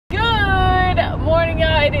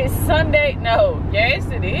Sunday. No, yes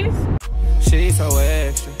it is. She's so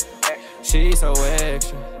extra. She's so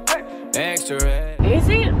extra. Extra. Is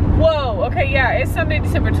it? Whoa, okay, yeah, it's Sunday,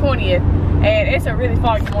 December 20th, and it's a really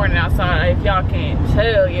foggy morning outside, if y'all can't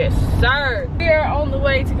tell. Yes, sir. We are on the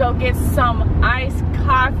way to go get some iced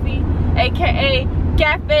coffee, aka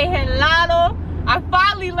Cafe Helado. I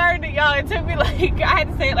finally learned it, y'all. It took me like, I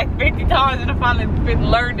had to say it like 50 times, and I finally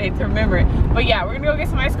learned it to remember it. But yeah, we're gonna go get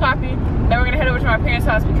some iced coffee, then we're gonna head over to my parents'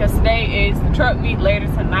 house because today is the truck meet later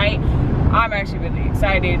tonight. I'm actually really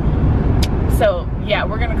excited. So yeah,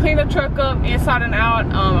 we're gonna clean the truck up inside and out.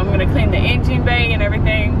 I'm gonna clean the engine bay and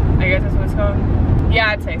everything. I guess that's what it's called. Yeah,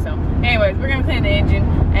 I'd say so. Anyways, we're gonna clean the engine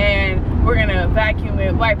and we're gonna vacuum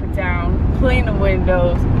it, wipe it down, clean the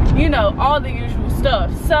windows, you know, all the usual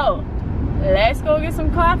stuff. So let's go get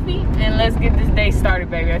some coffee and let's get this day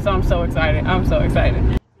started, baby. So I'm so excited. I'm so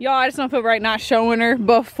excited. Y'all, I just don't feel right not showing her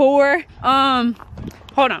before.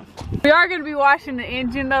 Hold on. We are gonna be washing the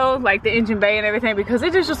engine though, like the engine bay and everything, because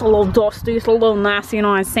it is just a little dusty, it's a little nasty, you know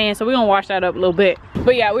what I'm saying? So we're gonna wash that up a little bit.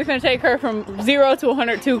 But yeah, we're gonna take her from 0 to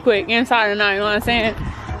 100 too quick, inside and out, you know what I'm saying?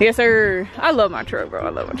 Yes sir. I love my truck, bro. I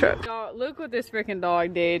love my truck. Y'all, look what this freaking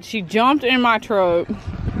dog did. She jumped in my truck.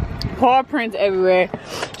 Paw prints everywhere.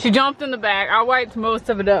 She jumped in the back. I wiped most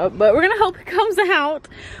of it up, but we're gonna hope it comes out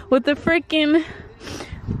with the freaking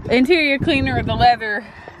interior cleaner or the leather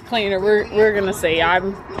cleaner. We're gonna see. I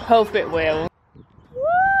hope it will.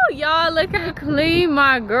 Woo, y'all, look how clean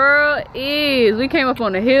my girl is. We came up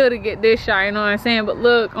on the hill to get this shot, you know what I'm saying? But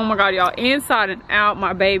look, oh my god, y'all, inside and out,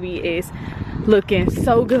 my baby is looking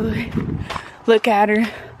so good. Look at her.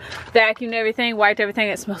 Vacuumed everything, wiped everything.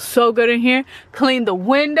 It smells so good in here. Cleaned the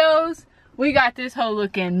windows. We got this hoe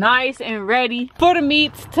looking nice and ready for the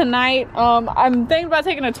meets tonight. I'm thinking about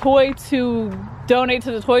taking a toy to donate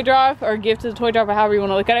to the toy drive or give to the toy drive, or however you want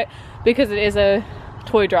to look at it, because it is a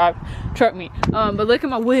toy drive truck meet. But look at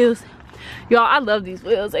my wheels. Y'all, I love these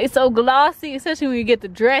wheels. They're so glossy, especially when you get the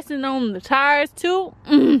dressing on the tires too.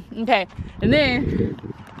 Okay, and then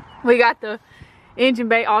we got the engine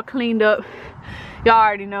bay all cleaned up. Y'all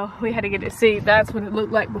already know we had to get it seat. That's what it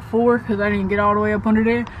looked like before, because I didn't get all the way up under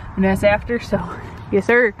there, and that's after. So yes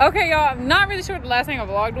sir. Okay y'all, I'm not really sure what the last thing I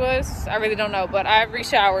vlogged was. I really don't know, but I've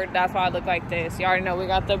re-showered. That's why I look like this. You already know we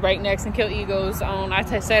got the breaknecks and kill egos on. I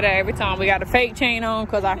say that every time. We got a fake chain on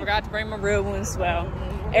because I forgot to bring my real ones. Well,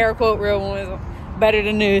 air quote real ones, better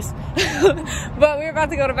than this. But we're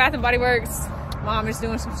about to go to Bath and Body Works. Mom is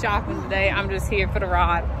doing some shopping today. I'm just here for the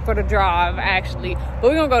ride, for the drive actually. But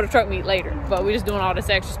we're gonna go to truck meet later. But we're just doing all this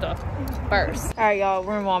extra stuff first. All right, y'all,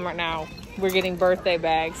 we're in Walmart now. We're getting birthday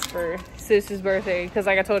bags for Sis's birthday, because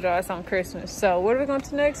like I told y'all, it's on Christmas. So what are we going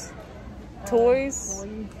to next? Toys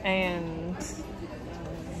and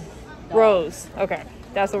Rose. Okay,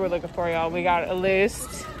 that's what we're looking for, y'all. We got a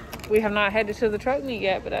list. We have not headed to the truck meet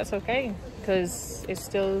yet, but that's okay, because it's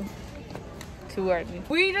still too early.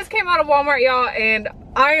 We just came out of Walmart, y'all, and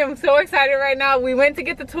I am so excited right now. We went to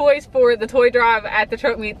get the toys for the toy drive at the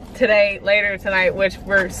truck meet today, later tonight, which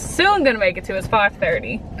we're soon gonna make it to. It's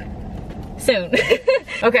 5:30. Soon.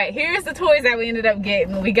 Okay, here's the toys that we ended up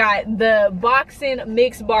getting. We got the boxing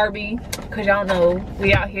mixed Barbie, because y'all know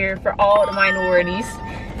we out here for all the minorities.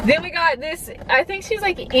 Then we got this, I think she's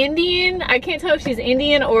like Indian. I can't tell if she's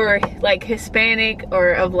Indian or like Hispanic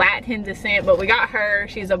or of Latin descent, but we got her.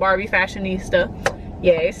 She's a Barbie fashionista.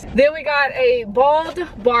 Yes. Then we got a bald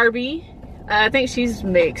Barbie. I think she's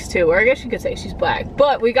mixed too, or I guess you could say she's black,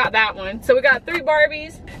 but we got that one. So we got 3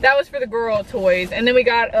 Barbies. That was for the girl toys. And then we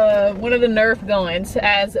got one of the Nerf guns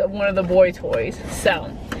as one of the boy toys.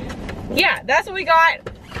 So yeah, that's what we got.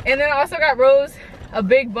 And then I also got Rose a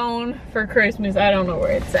big bone for Christmas. I don't know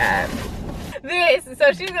where it's at. This,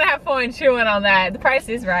 so she's gonna have fun chewing on that. The price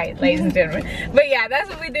is right, ladies and gentlemen. But yeah, that's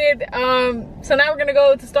what we did. So now we're gonna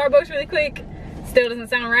go to Starbucks really quick. Still doesn't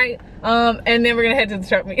sound right. And then we're gonna head to the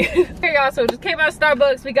truck meet. Okay y'all, so just came out of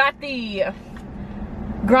Starbucks. We got the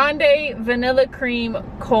Grande Vanilla Cream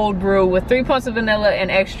Cold Brew with 3 pumps of vanilla and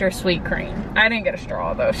extra sweet cream. I didn't get a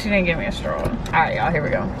straw though. She didn't give me a straw. All right y'all, here we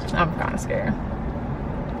go. I'm kind of scared.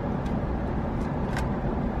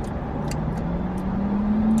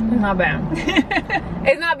 It's not bad.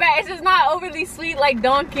 It's not bad. It's just not overly sweet like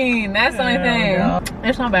Dunkin'. That's the only thing. No.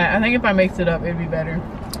 It's not bad. I think if I mixed it up, it'd be better.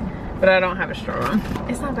 But I don't have a straw.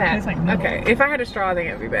 It's not bad. It's like okay, if I had a straw, I think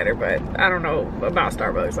it'd be better. But I don't know about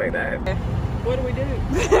Starbucks like that. What do we do?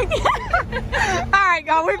 All right,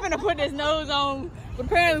 y'all. We're gonna put this nose on. But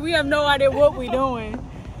apparently, we have no idea what we're doing.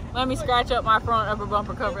 Let me scratch up my front upper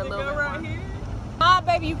bumper cover a little bit more. Nah,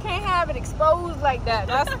 baby, you can't have it exposed like that.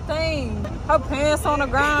 That's the thing. Her pants on the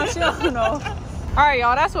ground, she don't know. All right,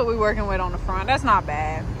 y'all, that's what we're working with on the front. That's not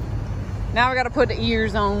bad. Now we gotta put the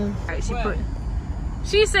ears on. All right,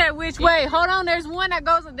 she said which way? Hold on, there's one that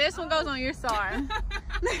goes, this one goes on your side.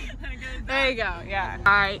 There you go, yeah.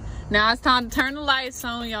 All right, now it's time to turn the lights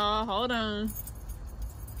on, y'all. Hold on.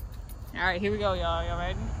 All right, here we go, y'all. Y'all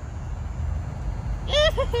ready?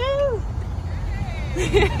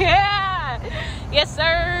 Yeah, yes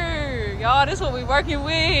sir. Y'all, this is what we working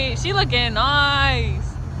with. She looking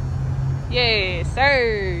nice. Yes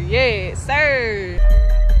sir, yes sir.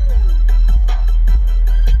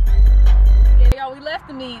 Y'all, we left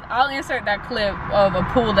the meet. I'll insert that clip of a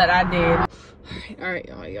pool that I did. All right,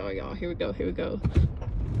 y'all, here we go, here we go.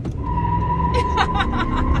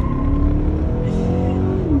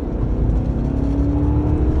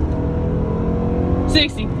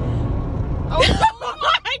 $60. Oh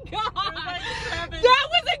my God, that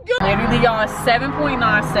was a good. Literally, y'all,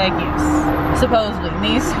 7.9 seconds. Supposedly,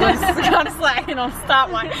 Niece was kind of slacking on stop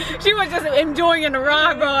line. She was just enjoying the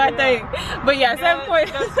ride, bro. I think. But yeah, 7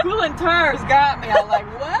 point. The cooling tires got me. I was like,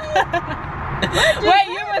 what? Wait,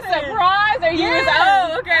 you were surprised, or you was?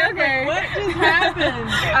 Oh, okay. What just happened?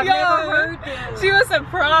 I've never heard this. She was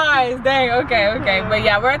surprised. Dang. Okay. But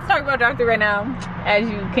yeah, we're at the Taco Bell drive-thru right now, as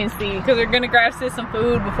you can see, because we're gonna grab some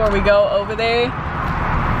food before we go over there.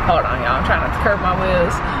 Hold on, y'all. I'm trying not to curb my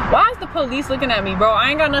wheels. Why is the police looking at me, bro? I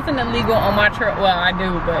ain't got nothing illegal on my truck. Well, I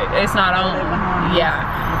do, but it's not on. Yeah.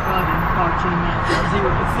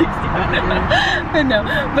 No.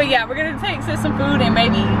 But yeah, we're gonna take some food and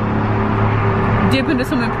maybe dip into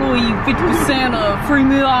some employee 50% of free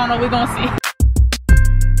meal. I don't know. We're gonna see.